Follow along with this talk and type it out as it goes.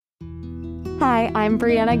Hi, I'm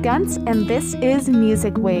Brianna Guntz, and this is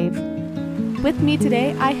Music Wave. With me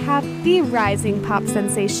today, I have the rising pop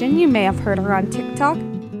sensation, you may have heard her on TikTok,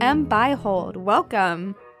 Beihold.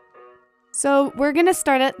 Welcome. So we're going to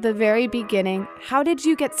start at the very beginning. How did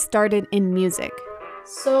you get started in music?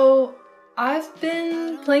 So I've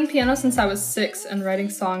been playing piano since I was 6 and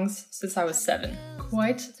writing songs since I was 7.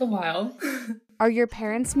 Quite a while. Are your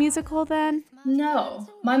parents musical then? No.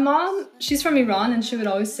 My mom, she's from Iran and she would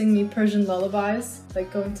always sing me Persian lullabies,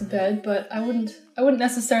 like going to bed, but I wouldn't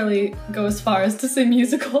necessarily go as far as to say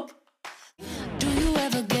musical. Do you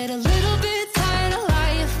ever get a little bit tired of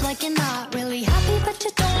life? Like you're not really happy but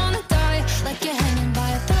you don't wanna die. Like you're hanging by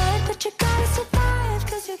a thread but you gotta survive,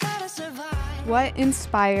 'cause you gotta survive. What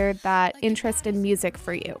inspired that interest in music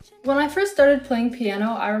for you? When I first started playing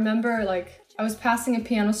piano, I remember I was passing a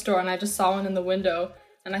piano store and I just saw one in the window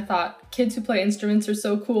and I thought kids who play instruments are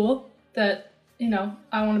so cool that,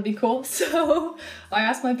 I want to be cool. So I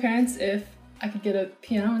asked my parents if I could get a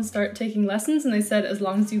piano and start taking lessons, and they said as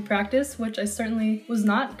long as you practice, which I certainly was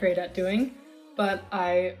not great at doing, but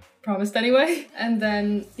I promised anyway. And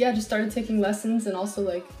then, just started taking lessons and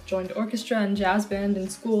also joined orchestra and jazz band in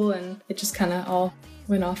school, and it just kind of all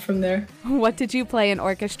went off from there. What did you play in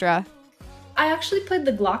orchestra? I actually played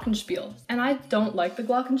the glockenspiel, and I don't like the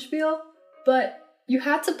glockenspiel, but you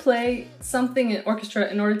had to play something in orchestra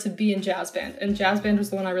in order to be in jazz band, and jazz band was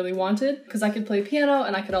the one I really wanted, because I could play piano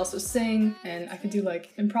and I could also sing, and I could do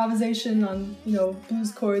improvisation on,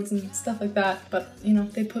 blues chords and stuff like that, but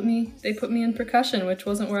they put me in percussion, which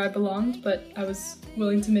wasn't where I belonged, but I was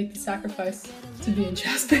willing to make the sacrifice to be in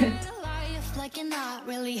jazz band. Like you're not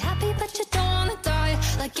really happy but you don't wanna die.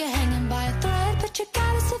 Like you're hanging by a thread but you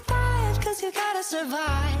gotta survive, 'cause you gotta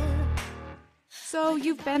survive. So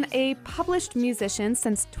you've been a published musician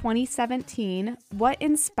since 2017. What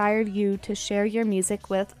inspired you to share your music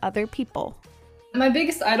with other people? My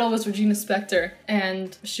biggest idol was Regina Spektor,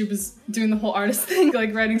 and she was doing the whole artist thing,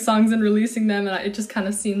 writing songs and releasing them, and it just kind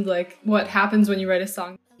of seemed like what happens when you write a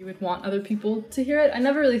song. You would want other people to hear it. I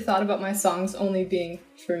never really thought about my songs only being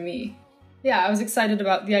for me. Yeah, I was excited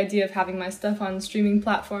about the idea of having my stuff on streaming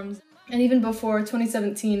platforms. And even before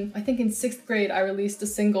 2017, I think in 6th grade, I released a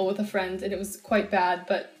single with a friend, and it was quite bad,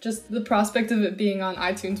 but just the prospect of it being on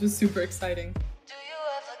iTunes was super exciting. Do you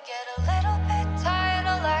ever get a little bit tired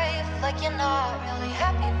of life? Like you're not really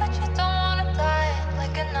happy but you don't wanna die.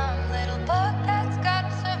 Like a numb little bug that's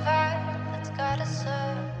gotta survive, that's gotta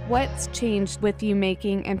serve. What's changed with you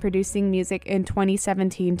making and producing music in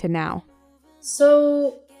 2017 to now?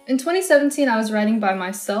 So in 2017, I was writing by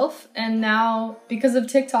myself, and now, because of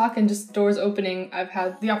TikTok and just doors opening, I've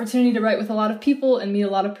had the opportunity to write with a lot of people and meet a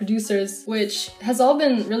lot of producers, which has all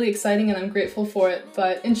been really exciting and I'm grateful for it.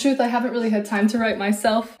 But in truth, I haven't really had time to write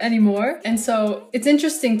myself anymore. And so it's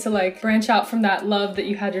interesting to branch out from that love that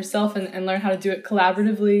you had yourself and learn how to do it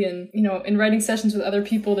collaboratively. And, in writing sessions with other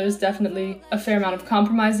people, there's definitely a fair amount of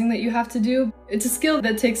compromising that you have to do. It's a skill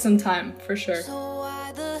that takes some time, for sure. So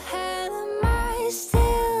why the hell am I still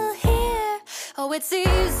here? Oh, it's easy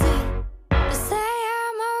to say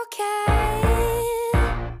I'm okay,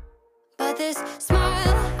 but this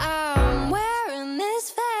smile I'm wearing is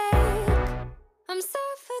fake. I'm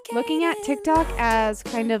suffocating. Looking at TikTok as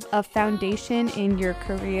kind of a foundation in your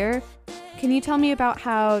career, can you tell me about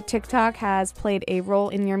how TikTok has played a role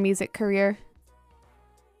in your music career?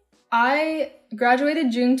 I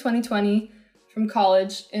graduated June 2020 from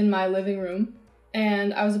college in my living room,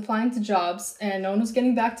 and I was applying to jobs and no one was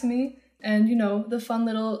getting back to me. And the fun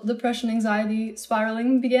little depression, anxiety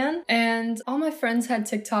spiraling began. And all my friends had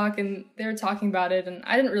TikTok and they were talking about it, and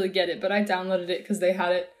I didn't really get it, but I downloaded it because they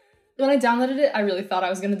had it. When I downloaded it, I really thought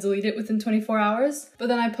I was going to delete it within 24 hours. But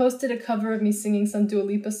then I posted a cover of me singing some Dua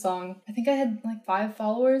Lipa song. I think I had 5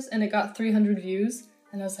 followers and it got 300 views.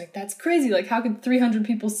 And I was like, that's crazy. How could 300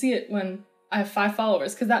 people see it when I have 5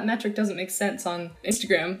 followers? Because that metric doesn't make sense on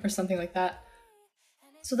Instagram or something like that.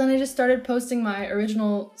 So then I just started posting my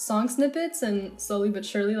original song snippets, and slowly but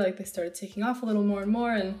surely, they started taking off a little more and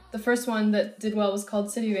more. And the first one that did well was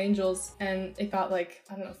called City of Angels, and it got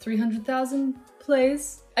 300,000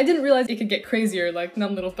 plays. I didn't realize it could get crazier,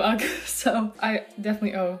 Numb Little Bug. So I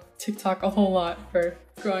definitely owe TikTok a whole lot for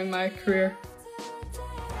growing my career.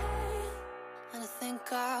 And I think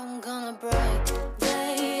I'm gonna break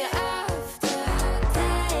day after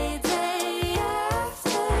day, day after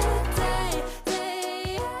day,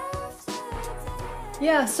 day after day.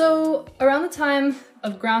 Yeah, so around the time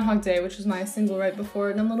of Groundhog Day, which was my single right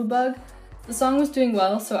before Numb Little Bug, The song was doing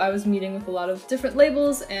well, so I was meeting with a lot of different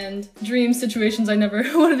labels and dream situations I never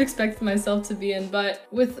would have expected myself to be in. But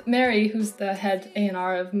with Mary, who's the head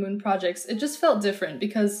A&R of Moon Projects, it just felt different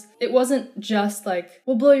because it wasn't just like,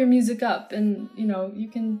 we'll blow your music up and, you know, you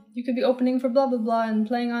can be opening for blah blah blah and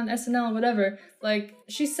playing on SNL or whatever. Like,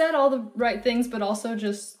 she said all the right things, but also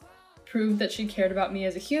just proved that she cared about me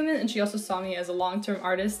as a human, and she also saw me as a long-term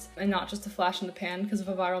artist and not just a flash in the pan because of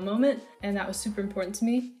a viral moment, and that was super important to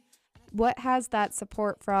me. What has that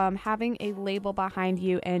support from having a label behind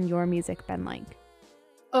you and your music been like?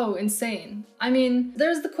 Oh, insane. I mean,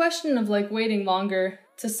 there's the question of like waiting longer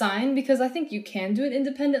to sign because I think you can do it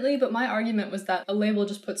independently, but my argument was that a label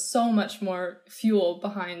just puts so much more fuel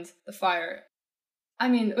behind the fire. I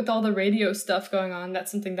mean, with all the radio stuff going on, that's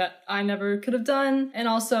something that I never could have done. And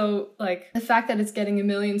also, like, the fact that it's getting 1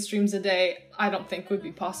 million streams a day, I don't think would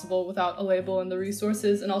be possible without a label and the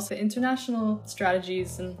resources and also international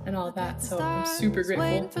strategies and all that. So I'm super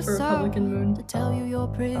grateful for Republican Moon. To tell you you're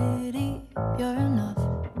pretty, you're enough.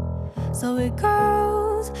 So it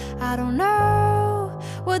goes, I don't know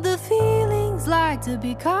what the feeling's like to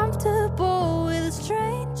be comfortable with a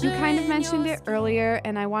stranger. You kind of mentioned it earlier,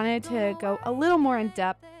 and I wanted to go a little more in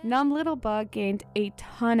depth. Numb Little Bug gained a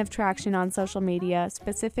ton of traction on social media,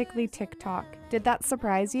 specifically TikTok. Did that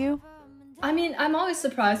surprise you? I mean, I'm always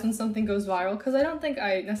surprised when something goes viral because I don't think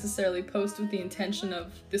I necessarily post with the intention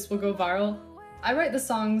of this will go viral. I write the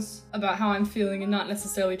songs about how I'm feeling and not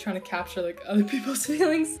necessarily trying to capture like other people's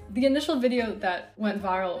feelings. The initial video that went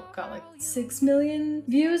viral got like 6 million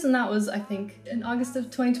views, and that was, I think, in August of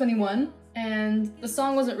 2021. And the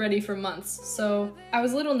song wasn't ready for months, so I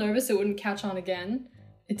was a little nervous it wouldn't catch on again.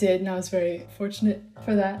 It did, and I was very fortunate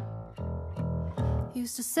for that.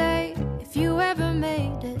 Used to say, if you ever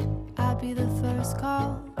made it, I'd be the first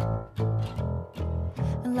call.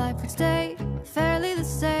 And life would stay fairly the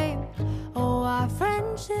same. Oh, our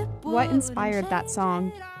friendship. What inspired that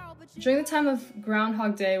song? During the time of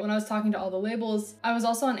Groundhog Day, when I was talking to all the labels, I was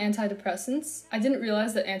also on antidepressants. I didn't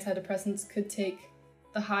realize that antidepressants could take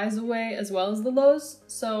the highs away as well as the lows,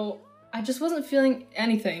 so I just wasn't feeling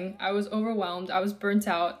anything. I was overwhelmed, I was burnt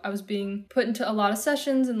out, I was being put into a lot of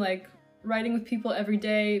sessions and like writing with people every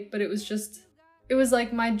day, but it was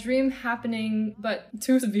like my dream happening, but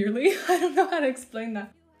too severely. I don't know how to explain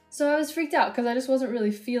that. So I was freaked out because I just wasn't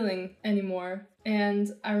really feeling anymore.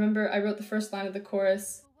 And I remember I wrote the first line of the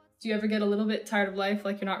chorus, do you ever get a little bit tired of life,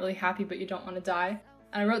 like you're not really happy but you don't want to die?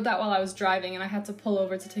 And I wrote that while I was driving, and I had to pull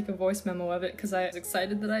over to take a voice memo of it because I was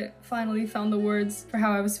excited that I finally found the words for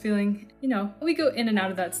how I was feeling. You know, we go in and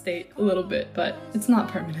out of that state a little bit, but it's not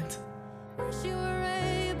permanent. Wish you were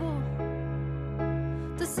able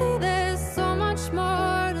to see there's so much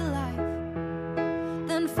more to life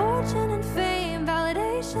than fortune and fame,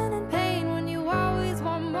 validation and pain when you always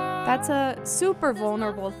want more. That's a super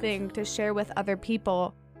vulnerable thing to share with other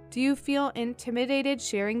people. Do you feel intimidated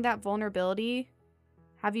sharing that vulnerability?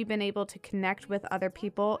 Have you been able to connect with other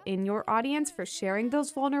people in your audience for sharing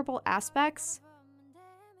those vulnerable aspects?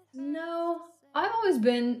 No, I've always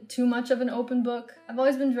been too much of an open book. I've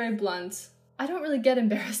always been very blunt. I don't really get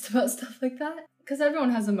embarrassed about stuff like that because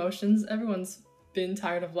everyone has emotions. Everyone's been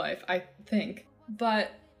tired of life, I think.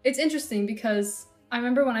 But it's interesting because I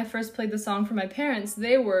remember when I first played the song for my parents,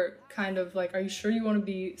 they were kind of like, are you sure you want to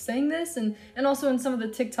be saying this? And also in some of the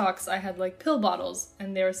TikToks, I had like pill bottles,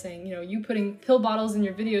 and they were saying, you know, you putting pill bottles in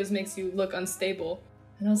your videos makes you look unstable.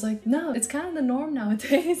 And I was like, no, it's kind of the norm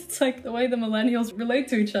nowadays. It's like the way the millennials relate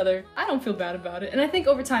to each other. I don't feel bad about it. And I think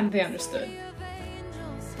over time they understood.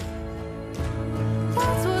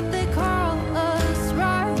 That's what they call us,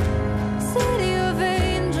 right? City of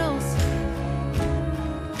angels.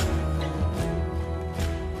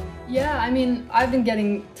 Yeah, I mean, I've been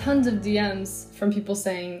getting tons of DMs from people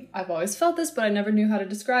saying, I've always felt this, but I never knew how to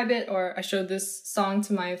describe it, or I showed this song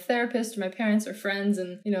to my therapist or my parents or friends,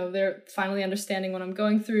 and, you know, they're finally understanding what I'm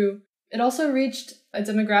going through. It also reached a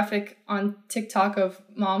demographic on TikTok of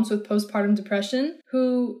moms with postpartum depression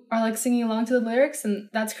who are like singing along to the lyrics, and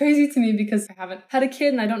that's crazy to me because I haven't had a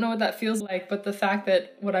kid and I don't know what that feels like, but the fact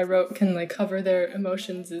that what I wrote can like cover their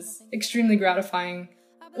emotions is extremely gratifying.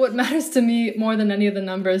 What matters to me more than any of the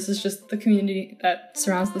numbers is just the community that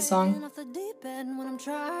surrounds the song. Off the deep end when I'm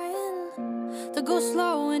trying to go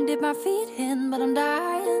slow and dip my feet in, but I'm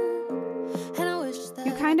dying. And I wish that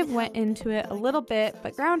You kind of went into it a little bit,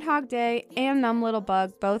 but Groundhog Day and Numb Little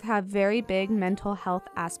Bug both have very big mental health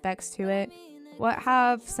aspects to it. What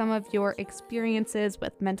have some of your experiences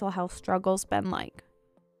with mental health struggles been like?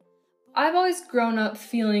 I've always grown up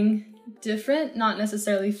feeling different, not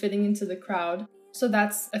necessarily fitting into the crowd. So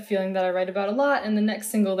that's a feeling that I write about a lot, and the next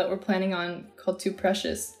single that we're planning on, called Too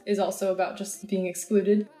Precious, is also about just being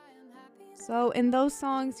excluded. So in those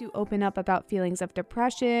songs, you open up about feelings of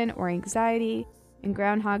depression or anxiety. In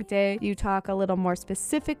Groundhog Day, you talk a little more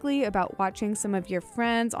specifically about watching some of your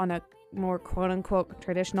friends on a more quote-unquote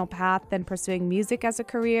traditional path than pursuing music as a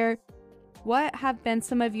career. What have been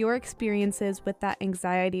some of your experiences with that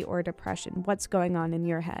anxiety or depression? What's going on in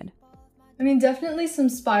your head? I mean, definitely some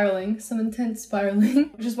spiraling, some intense spiraling,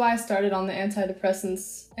 which is why I started on the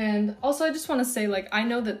antidepressants. And also, I just want to say, like, I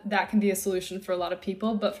know that that can be a solution for a lot of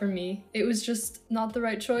people, but for me, it was just not the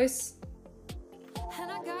right choice. And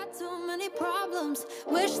I got too many problems.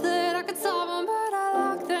 Wish that I could solve them, but I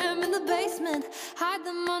lock them in the basement, hide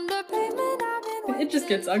them under pavement. It just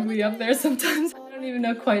gets ugly up there sometimes. I don't even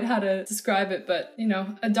know quite how to describe it, but you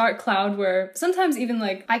know, a dark cloud where sometimes even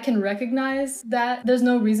like I can recognize that there's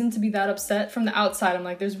no reason to be that upset from the outside. I'm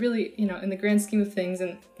like, there's really, you know, in the grand scheme of things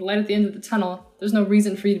and the light at the end of the tunnel, there's no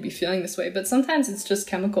reason for you to be feeling this way. But sometimes it's just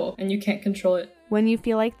chemical and you can't control it. When you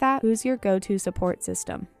feel like that, who's your go-to support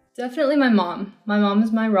system? Definitely my mom. My mom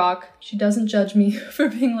is my rock. She doesn't judge me for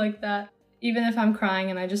being like that. Even if I'm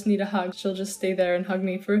crying and I just need a hug, she'll just stay there and hug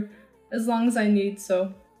me for as long as I need,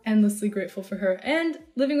 so endlessly grateful for her. And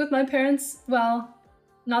living with my parents, well,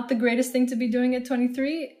 not the greatest thing to be doing at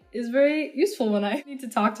 23, is very useful when I need to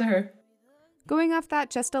talk to her. Going off that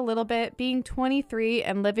just a little bit, being 23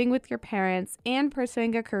 and living with your parents and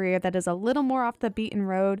pursuing a career that is a little more off the beaten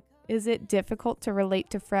road, is it difficult to relate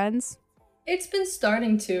to friends? It's been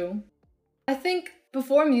starting to. I think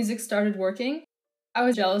before music started working, I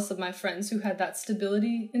was jealous of my friends who had that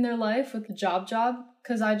stability in their life with the job,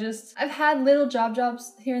 because I've had little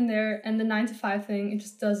jobs here and there, and the 9-to-5 thing, it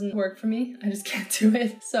just doesn't work for me. I just can't do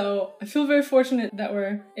it. So I feel very fortunate that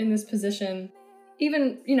we're in this position.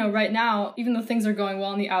 Even, you know, right now, even though things are going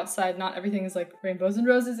well on the outside, not everything is like rainbows and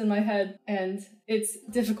roses in my head, and it's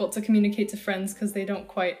difficult to communicate to friends because they don't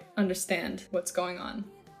quite understand what's going on.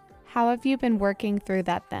 How have you been working through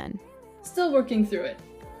that then? Still working through it.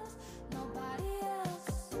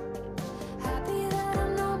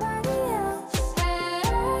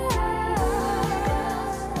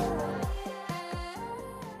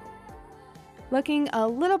 Looking a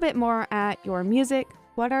little bit more at your music,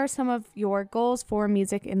 what are some of your goals for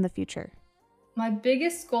music in the future? My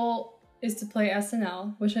biggest goal is to play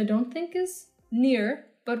SNL, which I don't think is near,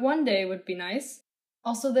 but one day would be nice.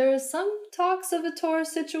 Also, there is some talks of a tour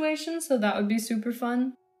situation, so that would be super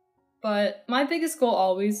fun. But my biggest goal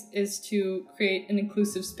always is to create an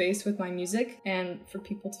inclusive space with my music and for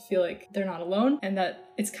people to feel like they're not alone and that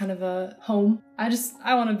it's kind of a home. I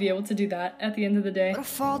want to be able to do that at the end of the day. A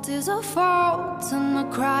fault is a fault and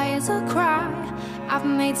a cry is a cry. I've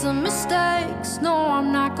made some mistakes, no,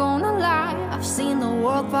 I'm not gonna lie. I've seen the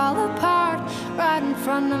world fall apart right in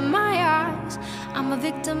front of my eyes. I'm a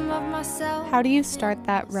victim of myself. How do you start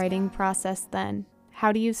that writing process then?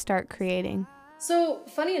 How do you start creating? So,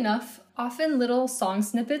 funny enough, often little song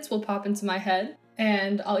snippets will pop into my head,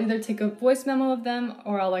 and I'll either take a voice memo of them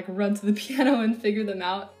or I'll like run to the piano and figure them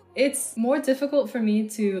out. It's more difficult for me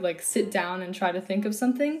to like sit down and try to think of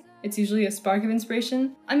something. It's usually a spark of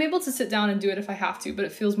inspiration. I'm able to sit down and do it if I have to, but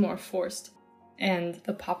it feels more forced. And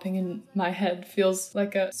the popping in my head feels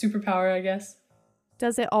like a superpower, I guess.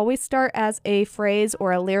 Does it always start as a phrase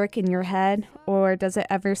or a lyric in your head, or does it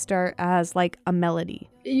ever start as like a melody?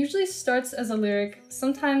 It usually starts as a lyric,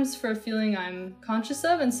 sometimes for a feeling I'm conscious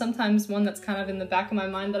of, and sometimes one that's kind of in the back of my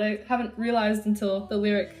mind that I haven't realized until the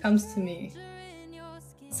lyric comes to me.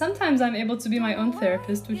 Sometimes I'm able to be my own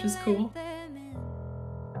therapist, which is cool.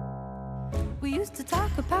 We used to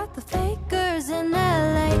talk about the fakers in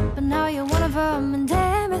LA, but now you're one of them, and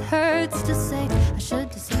damn, it hurts to say I should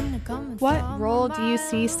have seen it coming. What role do you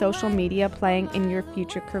see social media playing in your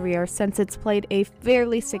future career, since it's played a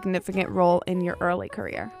fairly significant role in your early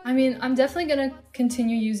career? I mean, I'm definitely gonna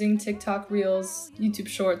continue using TikTok Reels, YouTube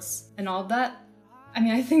Shorts, and all of that. I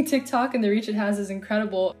mean, I think TikTok and the reach it has is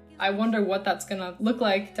incredible. I wonder what that's gonna look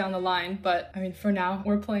like down the line, but I mean, for now,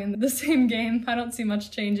 we're playing the same game. I don't see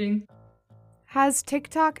much changing. Has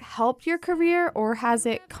TikTok helped your career, or has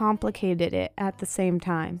it complicated it at the same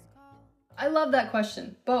time? I love that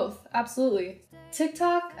question. Both, absolutely.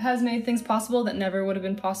 TikTok has made things possible that never would have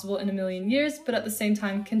been possible in a million years, but at the same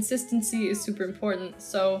time, consistency is super important.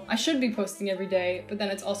 So I should be posting every day, but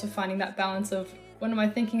then it's also finding that balance of when am I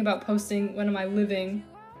thinking about posting, when am I living?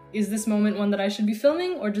 Is this moment one that I should be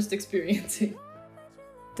filming or just experiencing?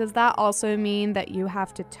 Does that also mean that you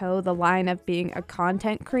have to toe the line of being a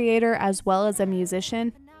content creator as well as a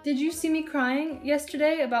musician? Did you see me crying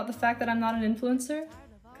yesterday about the fact that I'm not an influencer?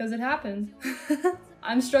 Because it happened.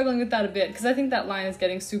 I'm struggling with that a bit because I think that line is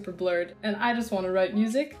getting super blurred and I just want to write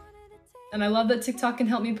music. And I love that TikTok can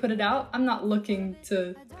help me put it out. I'm not looking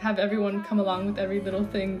to have everyone come along with every little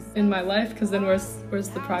thing in my life because then where's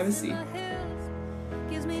the privacy?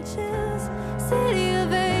 Gives me chills, city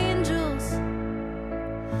of angels.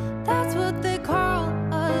 That's what they call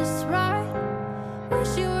us, right?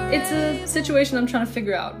 Wish you were It's a situation I'm trying to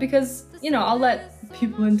figure out because, I'll let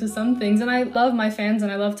people into some things and I love my fans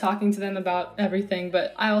and I love talking to them about everything,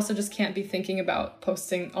 but I also just can't be thinking about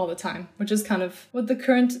posting all the time, which is kind of what the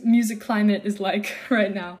current music climate is like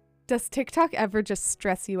right now. Does TikTok ever just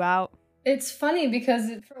stress you out? It's funny because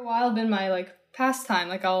it for a while been my pastime.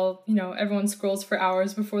 Everyone scrolls for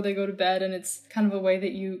hours before they go to bed and it's kind of a way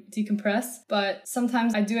that you decompress. But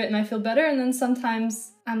sometimes I do it and I feel better. And then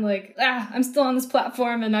sometimes I'm like, I'm still on this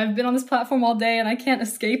platform and I've been on this platform all day and I can't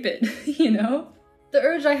escape it, The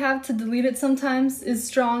urge I have to delete it sometimes is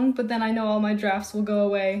strong, but then I know all my drafts will go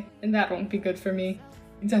away and that won't be good for me.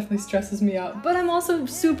 It definitely stresses me out. But I'm also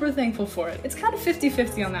super thankful for it. It's kind of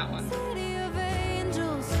 50-50 on that one. city of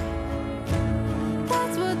angels.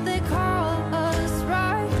 That's what they call us,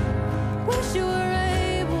 right? Wish you were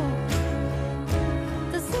able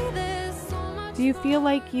to see this so much. Do you feel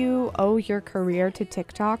like you owe your career to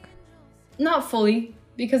TikTok? Not fully,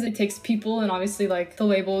 because it takes people and obviously the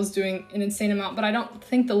label is doing an insane amount, but I don't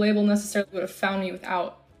think the label necessarily would have found me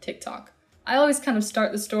without TikTok. I always kind of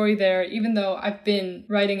start the story there, even though I've been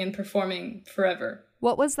writing and performing forever.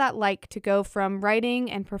 What was that like to go from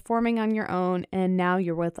writing and performing on your own and now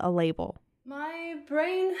you're with a label? My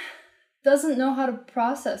brain doesn't know how to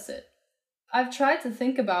process it. I've tried to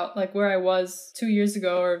think about where I was 2 years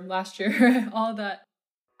ago or last year, all that.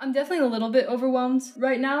 I'm definitely a little bit overwhelmed.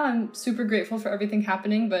 Right now, I'm super grateful for everything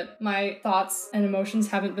happening, but my thoughts and emotions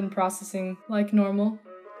haven't been processing like normal.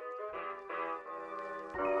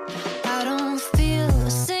 I don't feel a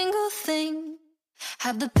single thing.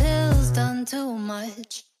 Have the pills done too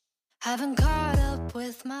much? Haven't caught up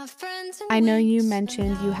with my friends. I know you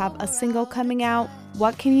mentioned you have a single coming out.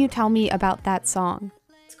 What can you tell me about that song?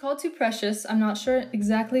 It's called Too Precious. I'm not sure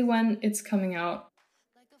exactly when it's coming out.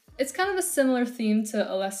 It's kind of a similar theme to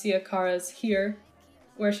Alessia Cara's Here,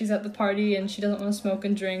 where she's at the party and she doesn't want to smoke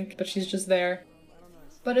and drink, but she's just there.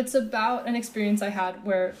 But it's about an experience I had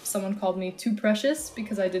where someone called me too precious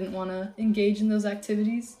because I didn't want to engage in those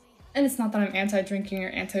activities. And it's not that I'm anti-drinking or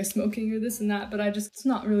anti-smoking or this and that, but it's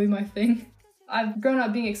not really my thing. I've grown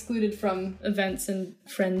up being excluded from events and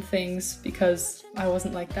friend things because I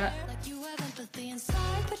wasn't like that. Like you have empathy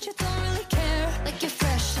inside, but you don't really care. Like you're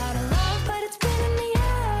fresh out of love, but it's been in the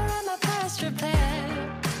air. I'm a past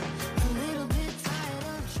repair. A little bit tired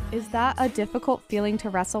of trying. Is that a difficult feeling to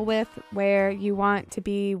wrestle with, where you want to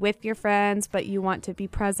be with your friends, but you want to be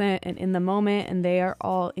present and in the moment, and they are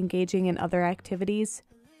all engaging in other activities?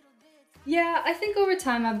 Yeah, I think over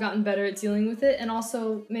time I've gotten better at dealing with it, and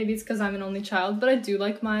also maybe it's because I'm an only child, but I do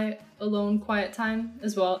like my alone quiet time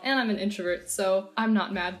as well, and I'm an introvert, so I'm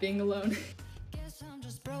not mad being alone. Guess I'm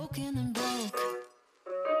just broken and broke.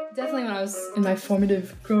 Definitely when I was in my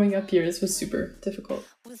formative growing up years was super difficult.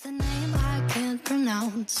 With a name I can't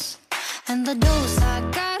pronounce, and the dose I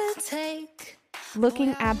gotta take.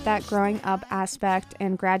 Looking at that growing up aspect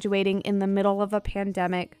and graduating in the middle of a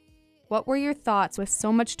pandemic, what were your thoughts with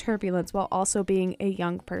so much turbulence while also being a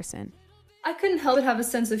young person? I couldn't help but have a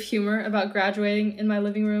sense of humor about graduating in my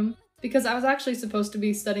living room because I was actually supposed to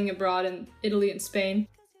be studying abroad in Italy and Spain.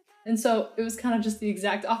 And so it was kind of just the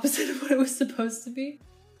exact opposite of what it was supposed to be.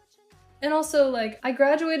 And also, I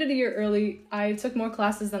graduated a year early. I took more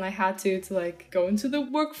classes than I had to go into the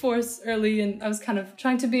workforce early, and I was kind of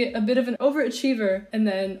trying to be a bit of an overachiever, and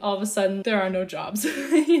then all of a sudden, there are no jobs,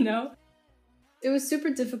 It was super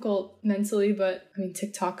difficult mentally, but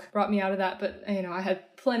TikTok brought me out of that. But, I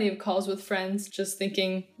had plenty of calls with friends just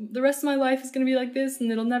thinking the rest of my life is going to be like this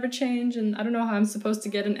and it'll never change. And I don't know how I'm supposed to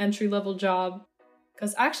get an entry-level job.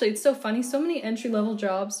 Because actually, it's so funny. So many entry-level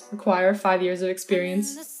jobs require 5 years of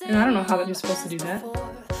experience. And I don't know how you're supposed to do that.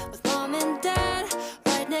 With mom and dad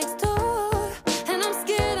right next door, and I'm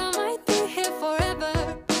scared I might be here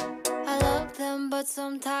forever. I love them, but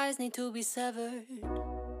some ties need to be severed.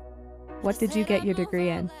 What did you get your degree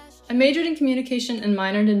in? I majored in communication and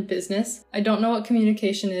minored in business. I don't know what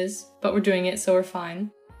communication is, but we're doing it, so we're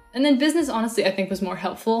fine. And then business, honestly, I think was more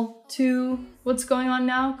helpful to what's going on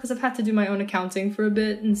now, because I've had to do my own accounting for a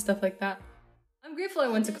bit and stuff like that. I'm grateful I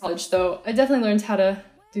went to college, though. I definitely learned how to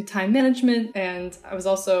do time management, and I was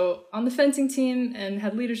also on the fencing team and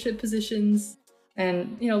had leadership positions,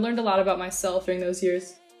 and, learned a lot about myself during those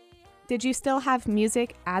years. Did you still have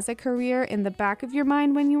music as a career in the back of your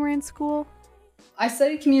mind when you were in school? I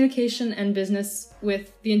studied communication and business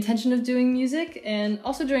with the intention of doing music, and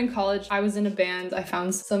also during college I was in a band. I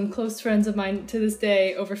found some close friends of mine to this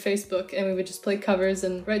day over Facebook, and we would just play covers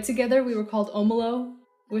and write together. We were called Omelo,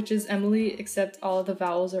 which is Emily, except all of the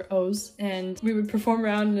vowels are O's, and we would perform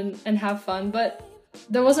around and have fun, but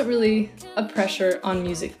there wasn't really a pressure on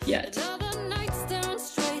music yet. The night staring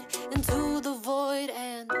straight into the void,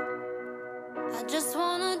 and I just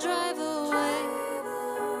wanna drive away,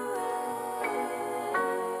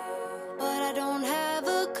 but I don't have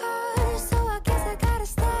a car, so I guess I gotta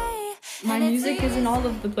stay. My music is in all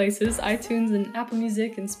of the places: iTunes and Apple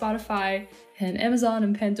Music and Spotify and Amazon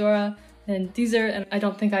and Pandora and Deezer, and I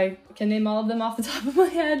don't think I can name all of them off the top of my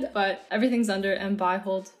head, but everything's under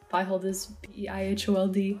Beihold. Beihold is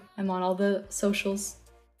Beihold. I'm on all the socials.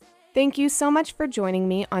 Thank you so much for joining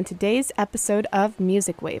me on today's episode of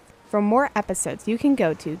Music Wave. For more episodes, you can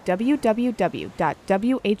go to www.whje.com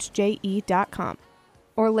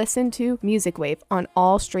or listen to Music Wave on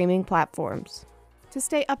all streaming platforms. To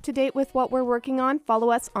stay up to date with what we're working on,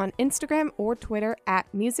 follow us on Instagram or Twitter at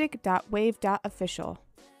music.wave.official.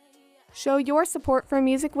 Show your support for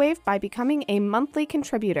Music Wave by becoming a monthly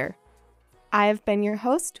contributor. I have been your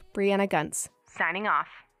host, Brianna Guntz, signing off.